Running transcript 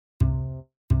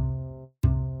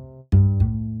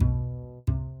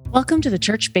Welcome to the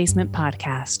Church Basement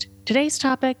Podcast. Today's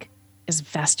topic is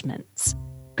vestments.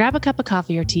 Grab a cup of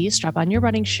coffee or tea, strap on your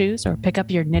running shoes, or pick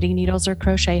up your knitting needles or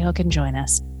crochet hook and join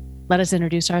us. Let us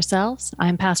introduce ourselves.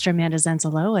 I'm Pastor Amanda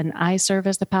Zenzalo, and I serve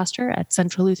as the pastor at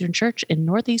Central Lutheran Church in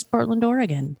Northeast Portland,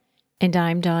 Oregon. And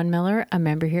I'm Dawn Miller, a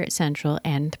member here at Central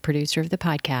and the producer of the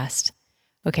podcast.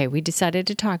 Okay, we decided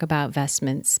to talk about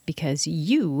vestments because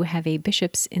you have a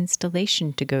bishop's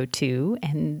installation to go to,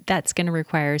 and that's going to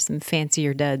require some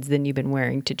fancier duds than you've been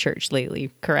wearing to church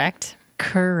lately, correct?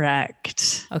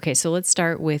 Correct. Okay, so let's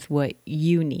start with what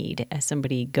you need as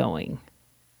somebody going.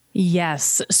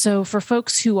 Yes. So for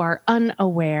folks who are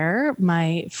unaware,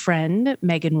 my friend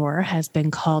Megan Moore has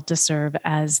been called to serve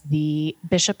as the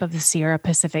Bishop of the Sierra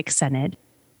Pacific Synod.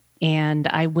 And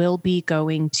I will be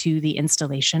going to the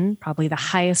installation, probably the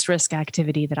highest risk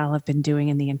activity that I'll have been doing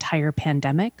in the entire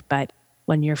pandemic. But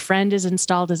when your friend is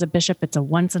installed as a bishop, it's a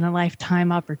once in a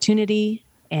lifetime opportunity.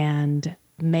 And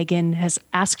Megan has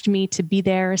asked me to be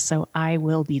there, so I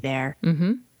will be there.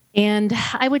 Mm-hmm. And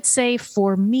I would say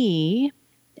for me,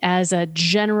 as a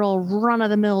general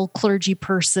run-of-the-mill clergy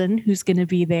person who's going to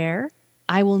be there,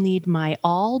 I will need my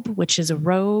alb, which is a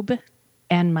robe,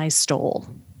 and my stole.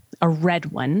 A red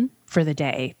one for the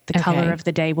day. The color of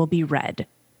the day will be red,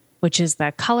 which is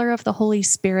the color of the Holy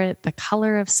Spirit, the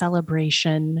color of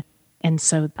celebration. And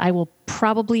so I will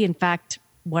probably, in fact,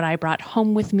 what I brought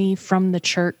home with me from the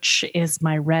church is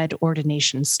my red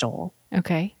ordination stole.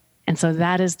 Okay. And so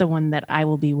that is the one that I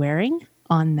will be wearing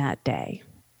on that day.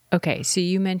 Okay, so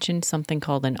you mentioned something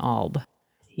called an alb.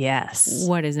 Yes.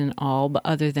 What is an alb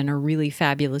other than a really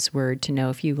fabulous word to know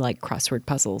if you like crossword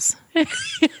puzzles?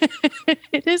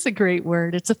 It is a great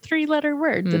word. It's a 3-letter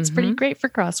word that's pretty great for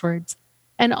crosswords.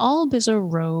 An alb is a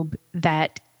robe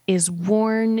that is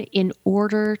worn in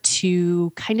order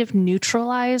to kind of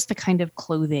neutralize the kind of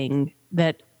clothing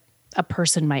that a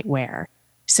person might wear.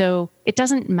 So it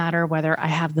doesn't matter whether I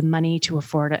have the money to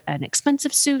afford an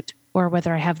expensive suit or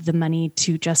whether I have the money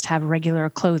to just have regular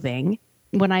clothing.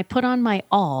 When I put on my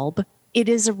alb, it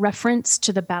is a reference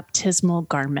to the baptismal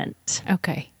garment.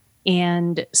 Okay.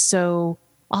 And so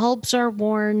albs are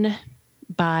worn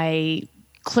by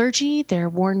clergy. They're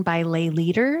worn by lay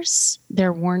leaders.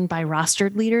 They're worn by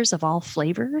rostered leaders of all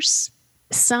flavors.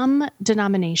 Some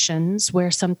denominations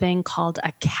wear something called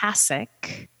a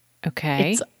cassock.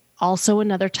 Okay. It's also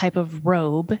another type of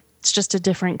robe. It's just a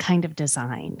different kind of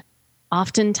design.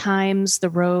 Oftentimes the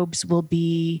robes will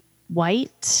be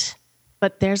white,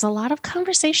 but there's a lot of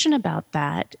conversation about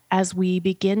that as we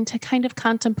begin to kind of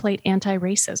contemplate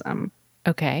anti-racism.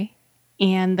 Okay.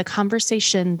 And the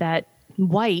conversation that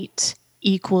white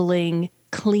equaling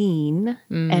clean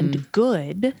and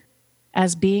good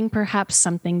as being perhaps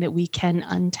something that we can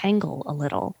untangle a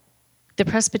little. The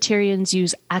Presbyterians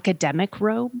use academic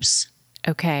robes.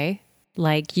 Okay.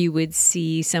 Like you would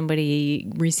see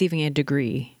somebody receiving a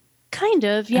degree. Kind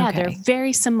of, yeah. Okay. They're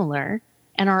very similar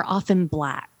and are often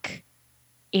black.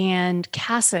 And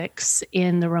cassocks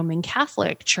in the Roman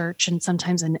Catholic Church and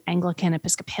sometimes in Anglican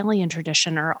Episcopalian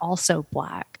tradition are also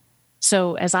black.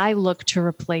 So as I look to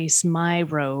replace my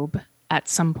robe at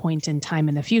some point in time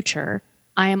in the future,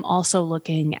 I am also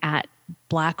looking at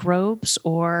black robes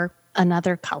or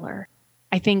another color.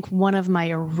 I think one of my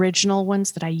original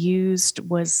ones that I used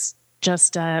was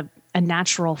just a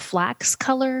natural flax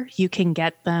color. You can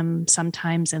get them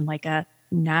sometimes in like a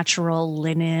natural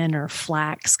linen or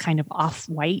flax kind of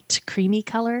off-white creamy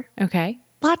color. Okay.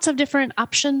 Lots of different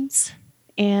options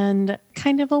and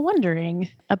kind of a wondering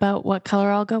about what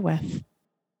color I'll go with.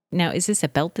 Now, is this a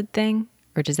belted thing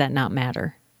or does that not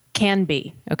matter? Can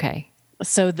be. Okay.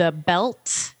 So the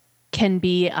belt can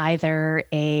be either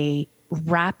a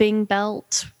wrapping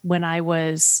belt. When I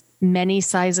was many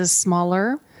sizes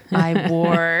smaller, I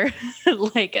wore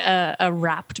like a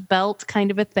wrapped belt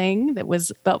kind of a thing that was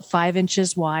about 5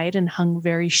 inches wide and hung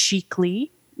very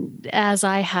chicly. As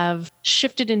I have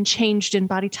shifted and changed in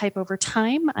body type over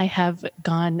time, I have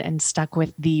gone and stuck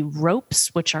with the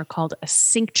ropes, which are called a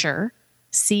cincture,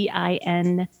 cincture.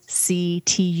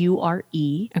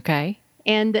 Okay.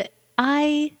 And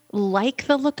I like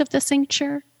the look of the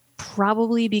cincture,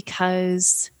 probably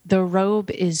because the robe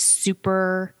is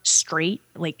super straight,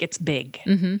 like it's big.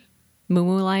 Mm-hmm.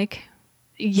 Moo-moo-like?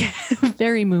 Yeah,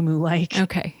 very moo-moo-like.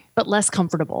 Okay. But less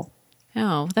comfortable.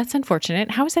 Oh, that's unfortunate.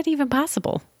 How is that even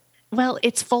possible? Well,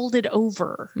 it's folded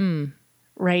over,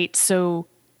 right? So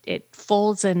it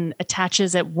folds and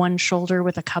attaches at one shoulder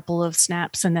with a couple of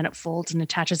snaps, and then it folds and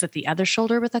attaches at the other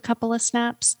shoulder with a couple of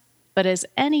snaps. But as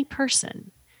any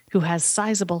person who has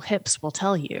sizable hips will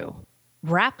tell you,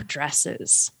 wrap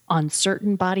dresses on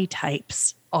certain body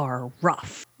types are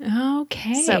rough.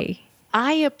 Okay. So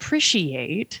I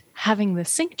appreciate having the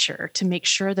cincture to make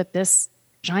sure that this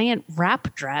giant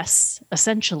wrap dress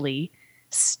essentially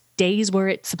stays where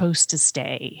it's supposed to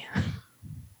stay.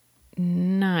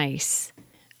 Nice.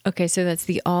 Okay, so that's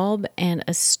the alb and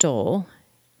a stole.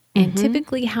 And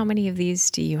typically, how many of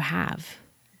these do you have?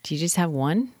 Do you just have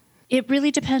one? It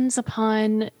really depends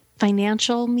upon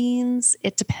financial means.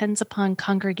 It depends upon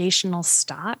congregational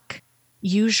stock.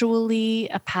 Usually,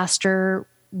 a pastor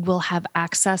will have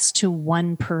access to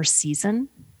one per season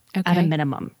at a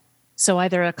minimum. So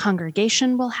either a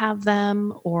congregation will have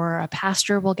them or a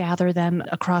pastor will gather them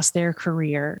across their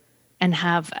career and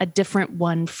have a different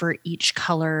one for each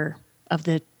color of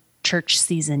the church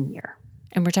season year.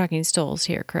 And we're talking stoles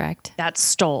here, correct? That's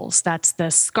stoles. That's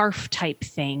the scarf type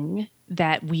thing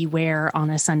that we wear on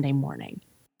a Sunday morning.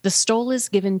 The stole is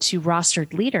given to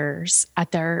rostered leaders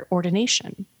at their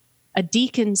ordination. A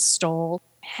deacon's stole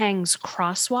hangs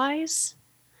crosswise.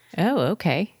 Oh,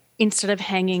 okay. Instead of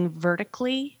hanging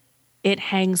vertically, it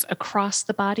hangs across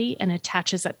the body and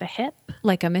attaches at the hip.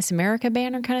 Like a Miss America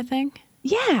banner kind of thing?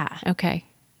 Yeah. Okay.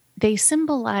 They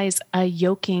symbolize a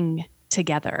yoking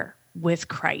together with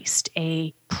Christ,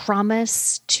 a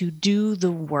promise to do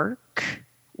the work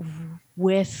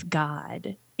with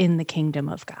God in the kingdom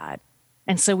of God.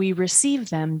 And so we receive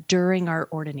them during our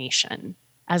ordination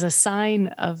as a sign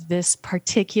of this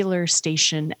particular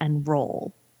station and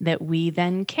role that we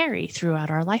then carry throughout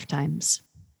our lifetimes.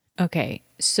 Okay.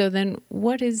 So then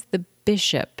what does the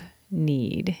bishop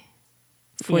need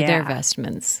for their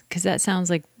vestments? Because that sounds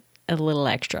like a little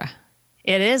extra.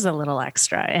 It is a little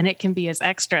extra, and it can be as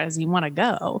extra as you want to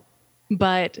go.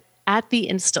 But at the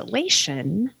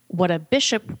installation, what a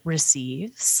bishop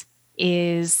receives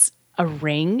is a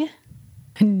ring.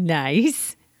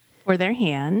 Nice. For their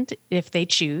hand, if they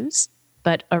choose,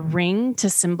 but a ring to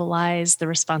symbolize the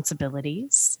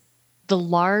responsibilities, the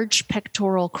large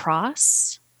pectoral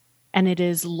cross, and it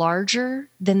is larger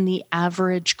than the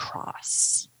average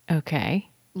cross. Okay.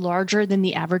 Larger than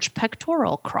the average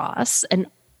pectoral cross, and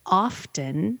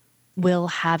often will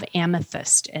have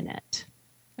amethyst in it.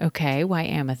 Okay. Why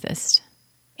amethyst?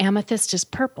 Amethyst is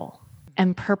purple,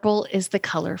 and purple is the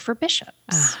color for bishops.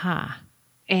 Aha.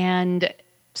 And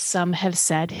some have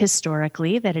said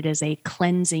historically that it is a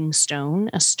cleansing stone,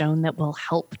 a stone that will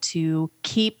help to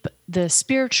keep the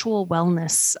spiritual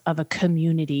wellness of a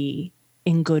community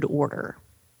in good order.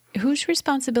 Whose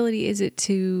responsibility is it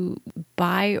to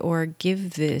buy or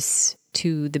give this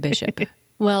to the bishop?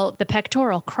 Well, the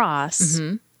pectoral cross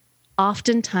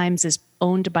oftentimes is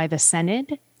owned by the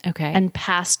synod and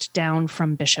passed down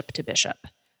from bishop to bishop.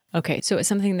 Okay, so it's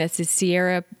something that the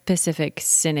Sierra Pacific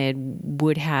Synod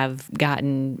would have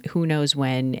gotten who knows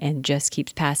when and just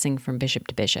keeps passing from bishop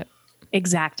to bishop.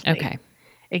 Exactly. Okay.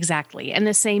 Exactly. And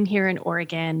the same here in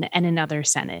Oregon and in other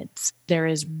synods. There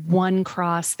is one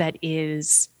cross that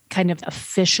is kind of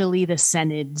officially the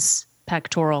synod's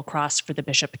pectoral cross for the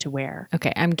bishop to wear.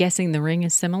 Okay, I'm guessing the ring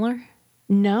is similar?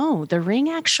 No, the ring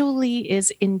actually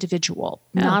is individual.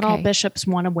 Not all bishops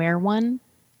want to wear one.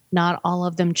 Not all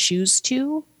of them choose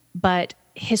to. But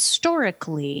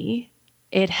historically,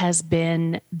 it has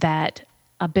been that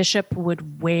a bishop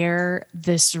would wear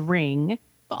this ring,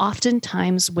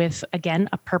 oftentimes with, again,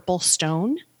 a purple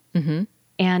stone. Mm-hmm.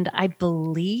 And I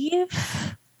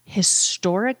believe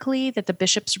historically that the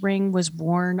bishop's ring was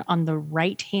worn on the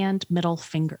right hand middle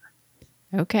finger.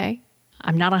 Okay.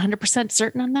 I'm not 100%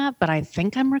 certain on that, but I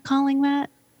think I'm recalling that.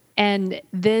 And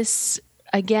this,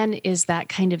 again, is that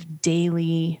kind of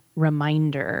daily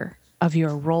reminder of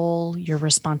your role, your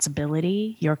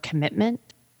responsibility, your commitment.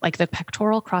 Like the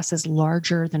pectoral cross is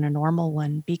larger than a normal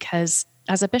one because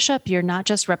as a bishop, you're not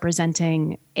just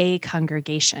representing a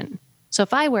congregation. So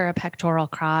if I wear a pectoral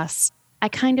cross, I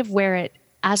kind of wear it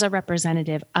as a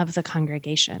representative of the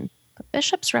congregation. But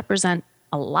bishops represent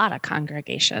a lot of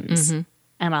congregations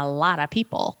and a lot of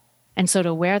people. And so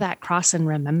to wear that cross and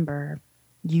remember,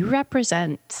 you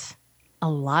represent a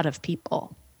lot of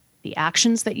people. The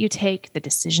actions that you take, the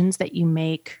decisions that you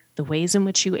make, the ways in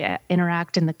which you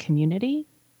interact in the community,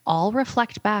 all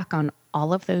reflect back on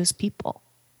all of those people.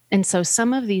 And so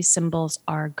some of these symbols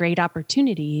are great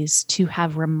opportunities to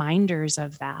have reminders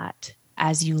of that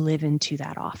as you live into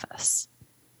that office.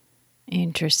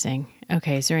 Interesting.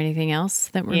 Okay, is there anything else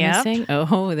that we're missing?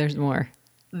 Oh, there's more.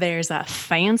 There's a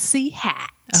fancy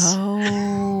hat.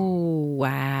 Oh,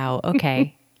 wow.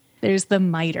 Okay. There's the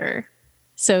mitre.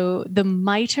 So the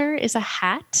mitre is a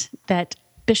hat that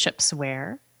bishops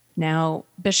wear. Now,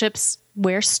 bishops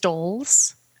wear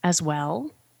stoles as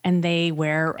well, and they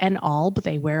wear an alb,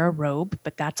 they wear a robe,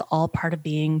 but that's all part of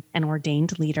being an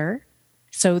ordained leader.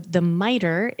 So the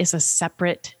mitre is a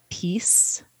separate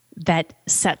piece that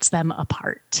sets them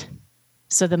apart.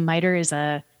 So the mitre is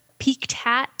a peaked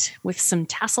hat with some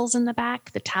tassels in the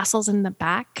back. The tassels in the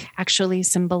back actually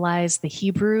symbolize the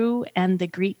Hebrew and the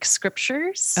Greek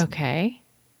scriptures. Okay.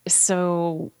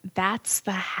 So that's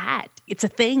the hat. It's a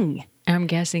thing. I'm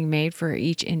guessing made for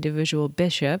each individual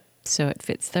bishop, so it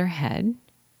fits their head.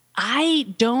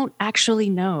 I don't actually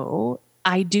know.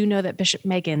 I do know that Bishop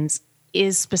Megan's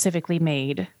is specifically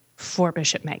made for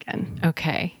Bishop Megan.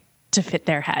 Okay. To fit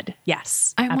their head.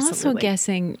 Yes. I'm absolutely. also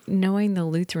guessing, knowing the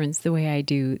Lutherans the way I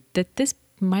do, that this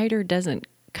mitre doesn't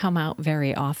come out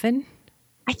very often.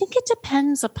 I think it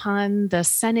depends upon the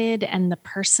synod and the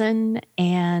person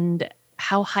and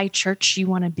how high church you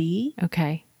want to be.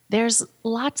 Okay. There's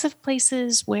lots of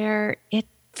places where it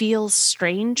feels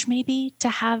strange maybe to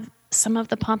have some of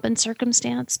the pomp and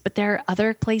circumstance, but there are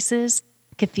other places,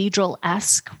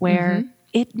 cathedral-esque, where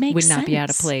it makes sense. Would not be out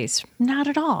of place. Not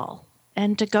at all.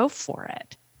 And to go for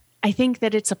it. I think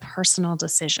that it's a personal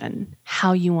decision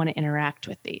how you want to interact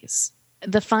with these.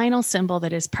 The final symbol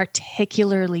that is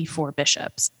particularly for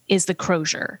bishops is the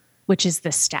crozier, which is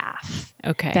the staff.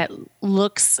 Okay. That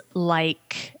looks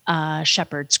like a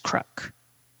shepherd's crook.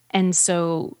 And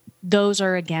so those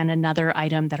are, again, another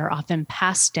item that are often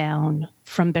passed down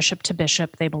from bishop to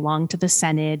bishop. They belong to the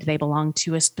synod. They belong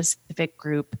to a specific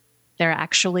group. They're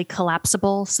actually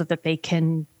collapsible so that they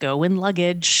can go in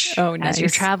luggage as you're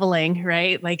traveling,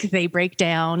 right? Like they break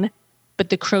down. But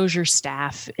the crozier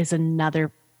staff is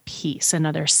another piece,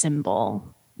 another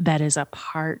symbol that is a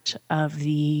part of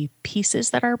the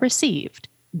pieces that are received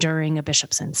during a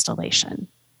bishop's installation.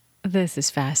 This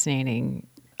is fascinating.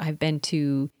 I've been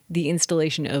to the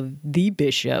installation of the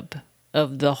bishop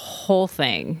of the whole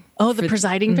thing. Oh, the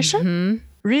presiding bishop? Mm-hmm.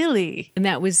 Really? And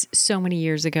that was so many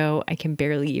years ago, I can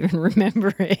barely even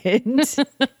remember it.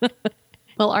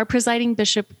 Well, our presiding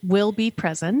bishop will be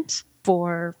present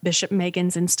for Bishop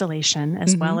Megan's installation,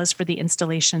 as well as for the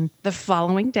installation the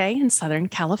following day in Southern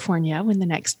California when the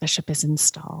next bishop is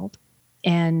installed.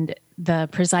 And the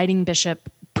presiding bishop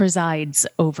presides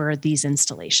over these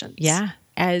installations. Yeah.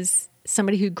 As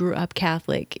somebody who grew up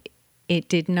Catholic, it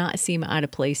did not seem out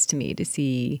of place to me to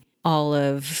see all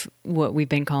of what we've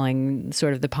been calling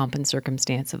sort of the pomp and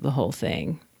circumstance of the whole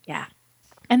thing. Yeah.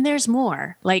 And there's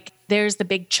more. Like there's the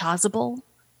big chasuble,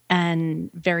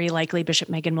 and very likely Bishop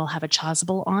Megan will have a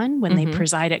chasuble on when they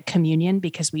preside at communion,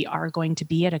 because we are going to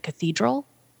be at a cathedral.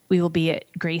 We will be at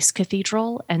Grace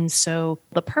Cathedral. And so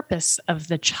the purpose of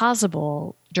the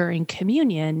chasuble during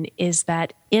communion is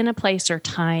that in a place or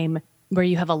time where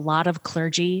you have a lot of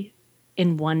clergy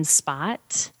in one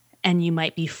spot, and you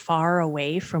might be far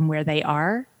away from where they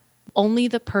are, only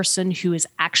the person who is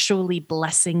actually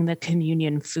blessing the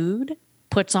communion food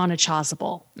puts on a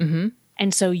chasuble.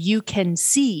 And so you can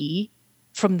see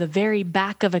from the very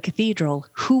back of a cathedral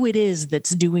who it is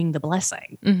that's doing the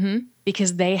blessing,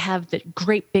 because they have the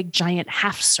great big giant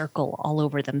half circle all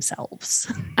over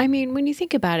themselves. I mean, when you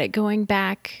think about it, going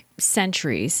back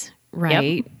centuries,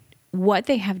 right? Yep. What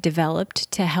they have developed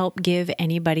to help give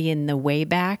anybody in the way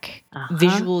back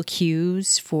visual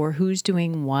cues for who's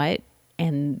doing what,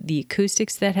 and the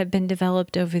acoustics that have been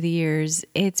developed over the years,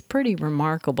 it's pretty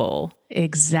remarkable.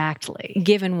 Exactly.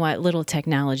 Given what little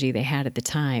technology they had at the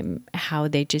time, how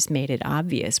they just made it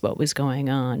obvious what was going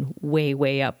on way,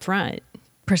 way up front.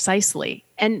 Precisely.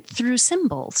 And through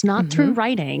symbols, not through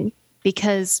writing,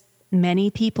 because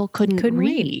many people couldn't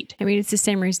read. I mean, it's the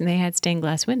same reason they had stained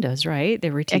glass windows, right? They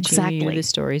were teaching you the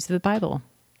stories of the Bible.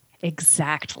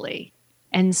 Exactly.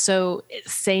 And so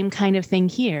same kind of thing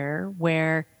here,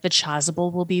 where the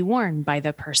chasuble will be worn by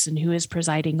the person who is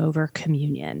presiding over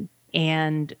communion.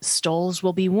 And stoles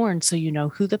will be worn so you know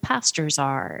who the pastors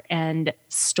are. And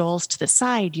stoles to the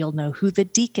side, you'll know who the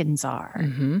deacons are.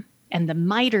 And the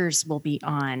mitres will be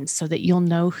on so that you'll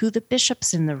know who the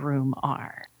bishops in the room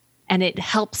are. And it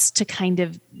helps to kind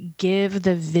of give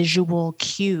the visual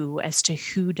cue as to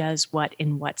who does what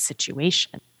in what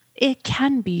situation. It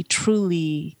can be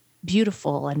truly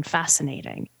beautiful and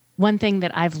fascinating. One thing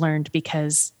that I've learned,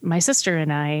 because my sister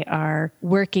and I are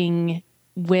working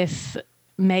with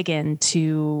Megan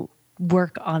to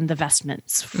work on the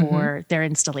vestments for their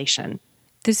installation.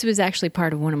 This was actually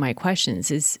part of one of my questions,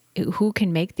 is who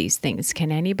can make these things?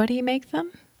 Can anybody make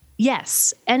them?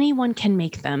 Yes, anyone can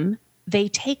make them. They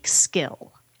take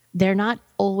skill. They're not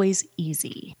always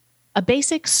easy. A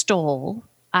basic stole,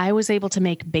 I was able to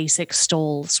make basic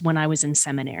stoles when I was in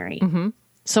seminary.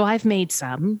 So I've made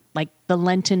some, like the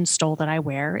Lenten stole that I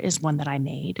wear is one that I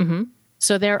made.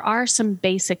 So there are some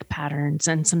basic patterns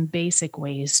and some basic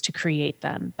ways to create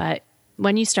them. But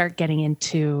when you start getting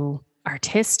into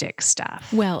artistic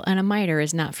stuff. Well, and a mitre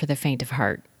is not for the faint of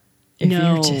heart. if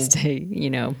No. you're just a,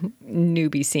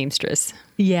 newbie seamstress.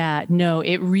 Yeah, no,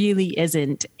 it really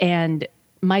isn't. And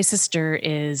my sister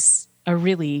is a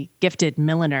really gifted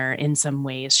milliner in some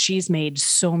ways. She's made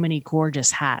so many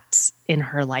gorgeous hats in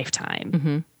her lifetime.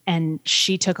 Mm-hmm. And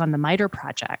she took on the miter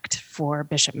project for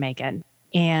Bishop Megan.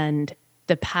 And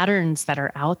the patterns that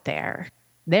are out there,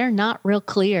 they're not real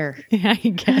clear. I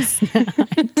guess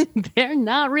not. They're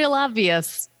not real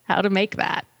obvious how to make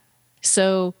that.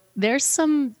 So there's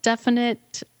some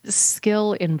definite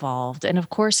skill involved. And of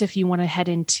course, if you want to head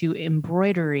into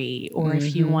embroidery or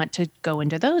if you want to go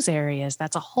into those areas,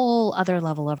 that's a whole other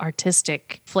level of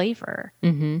artistic flavor.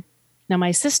 Mm-hmm. Now,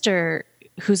 my sister,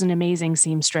 who's an amazing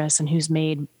seamstress and who's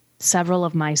made several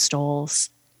of my stoles,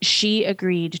 she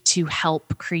agreed to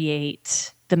help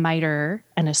create the miter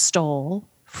and a stole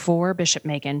for Bishop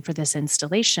Megan for this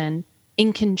installation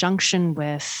in conjunction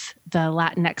with the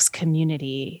Latinx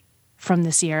community from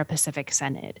the Sierra Pacific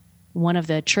Synod. One of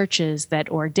the churches that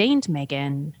ordained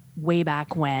Megan way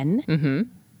back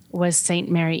when was St.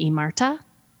 Mary y Marta.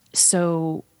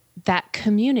 So that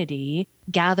community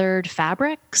gathered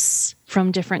fabrics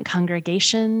from different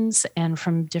congregations and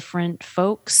from different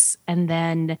folks, and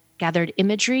then gathered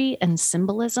imagery and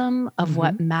symbolism of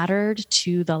what mattered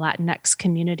to the Latinx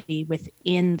community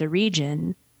within the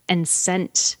region, and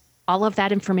sent all of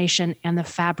that information and the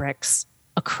fabrics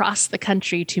across the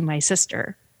country to my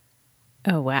sister.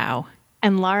 Oh, wow.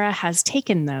 And Laura has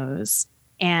taken those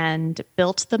and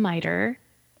built the miter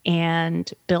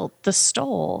and built the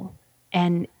stole,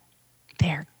 and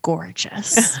they're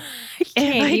gorgeous. I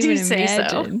can't even say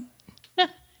imagine. so.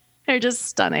 They're just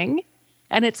stunning.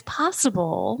 And it's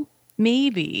possible,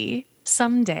 maybe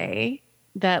someday,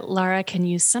 that Laura can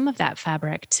use some of that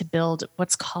fabric to build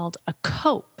what's called a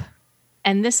cope.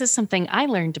 And this is something I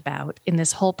learned about in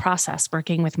this whole process,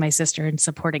 working with my sister and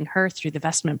supporting her through the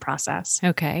vestment process.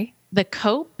 Okay. The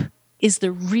cope is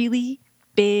the really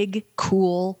big,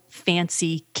 cool,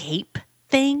 fancy cape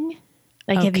thing.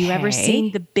 Like, have you ever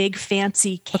seen the big,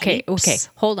 fancy capes? Okay.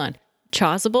 Hold on.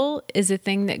 Chasuble is a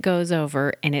thing that goes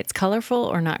over, and it's colorful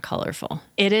or not colorful?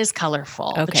 It is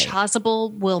colorful. Okay. The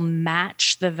chasuble will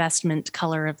match the vestment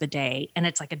color of the day, and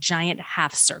it's like a giant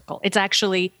half circle. It's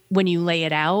actually, when you lay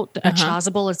it out, a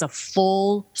chasuble is a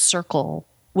full circle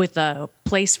with a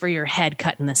place for your head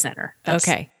cut in the center.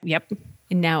 Okay. Yep.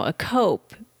 Now, a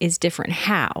cope is different.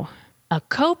 How? A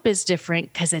cope is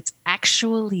different because it's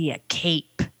actually a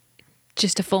cape.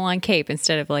 Just a full-on cape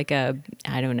instead of like a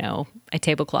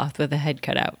tablecloth with a head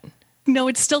cut out. No,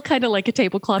 it's still kind of like a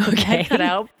tablecloth with a head cut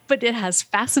out, but it has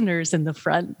fasteners in the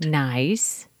front.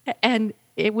 Nice. And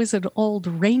it was an old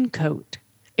raincoat.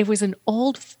 It was an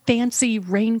old fancy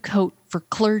raincoat for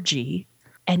clergy,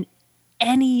 and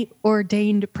any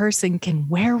ordained person can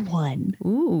wear one.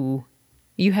 Ooh.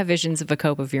 You have visions of a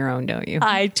cope of your own, don't you?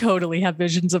 I totally have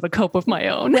visions of a cope of my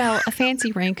own. Well, a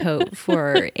fancy raincoat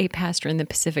for a pastor in the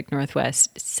Pacific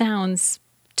Northwest sounds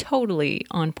totally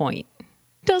on point.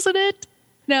 Doesn't it?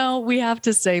 Now, we have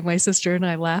to say my sister and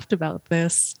I laughed about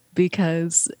this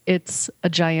because it's a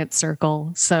giant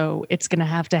circle. So it's going to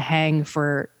have to hang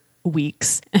for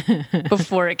weeks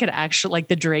before it could actually, like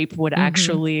the drape would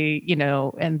actually,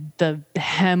 and the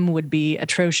hem would be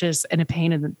atrocious and a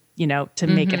pain in the, to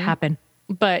make it happen.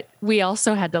 But we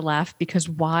also had to laugh because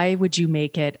why would you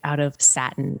make it out of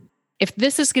satin? If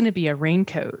this is going to be a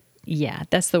raincoat. Yeah,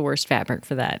 that's the worst fabric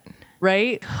for that.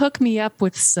 Right? Hook me up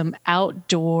with some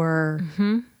outdoor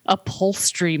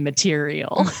upholstery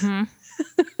material.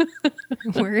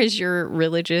 Where is your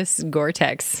religious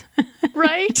Gore-Tex?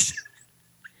 Right?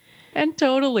 And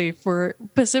totally, for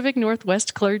Pacific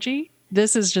Northwest clergy,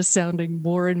 this is just sounding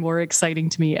more and more exciting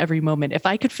to me every moment. If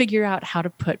I could figure out how to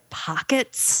put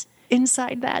pockets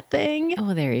inside that thing.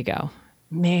 Oh, there you go.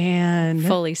 Man.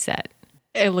 Fully set.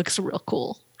 It looks real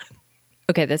cool.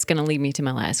 Okay, that's going to lead me to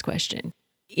my last question.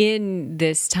 In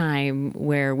this time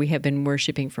where we have been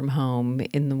worshiping from home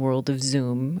in the world of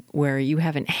Zoom, where you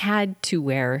haven't had to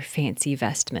wear fancy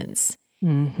vestments,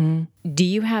 do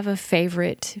you have a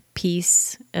favorite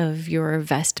piece of your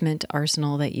vestment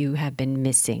arsenal that you have been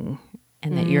missing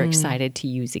and that you're excited to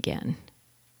use again?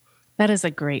 That is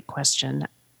a great question.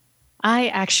 I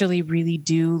actually really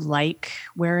do like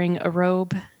wearing a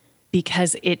robe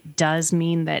because it does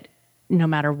mean that no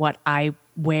matter what I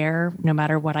wear, no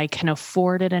matter what I can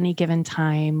afford at any given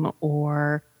time,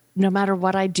 or no matter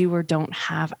what I do or don't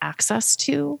have access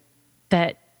to,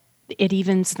 that it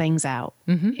evens things out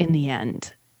in the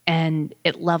end and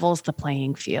it levels the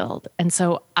playing field. And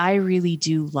so I really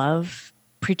do love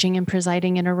preaching and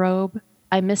presiding in a robe.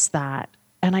 I miss that.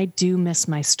 And I do miss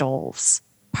my stoles.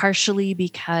 Partially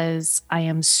because I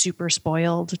am super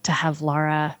spoiled to have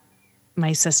Laura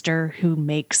my sister, who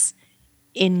makes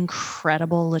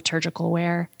incredible liturgical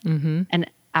wear and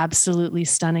absolutely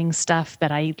stunning stuff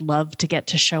that I love to get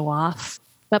to show off,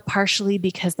 but partially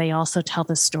because they also tell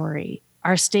the story.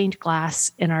 Our stained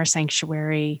glass in our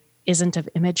sanctuary isn't of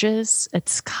images,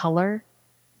 it's color,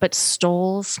 but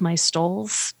my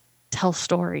stoles tell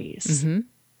stories.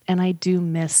 And I do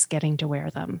miss getting to wear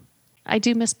them. I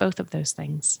do miss both of those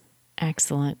things.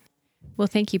 Excellent. Well,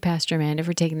 thank you, Pastor Amanda,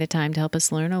 for taking the time to help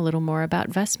us learn a little more about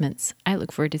vestments. I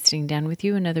look forward to sitting down with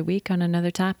you another week on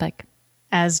another topic.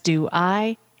 As do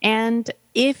I. And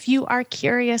if you are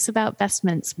curious about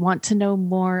vestments, want to know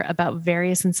more about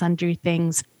various and sundry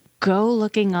things, go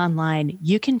looking online.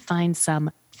 You can find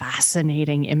some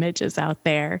fascinating images out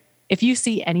there. If you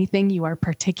see anything you are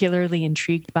particularly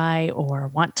intrigued by or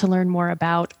want to learn more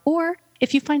about, or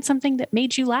if you find something that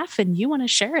made you laugh and you want to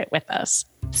share it with us,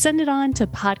 send it on to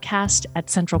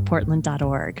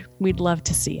podcast@centralportland.org. We'd love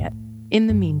to see it. In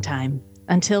the meantime,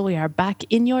 until we are back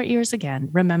in your ears again,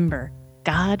 remember,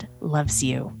 God loves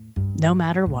you, no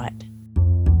matter what.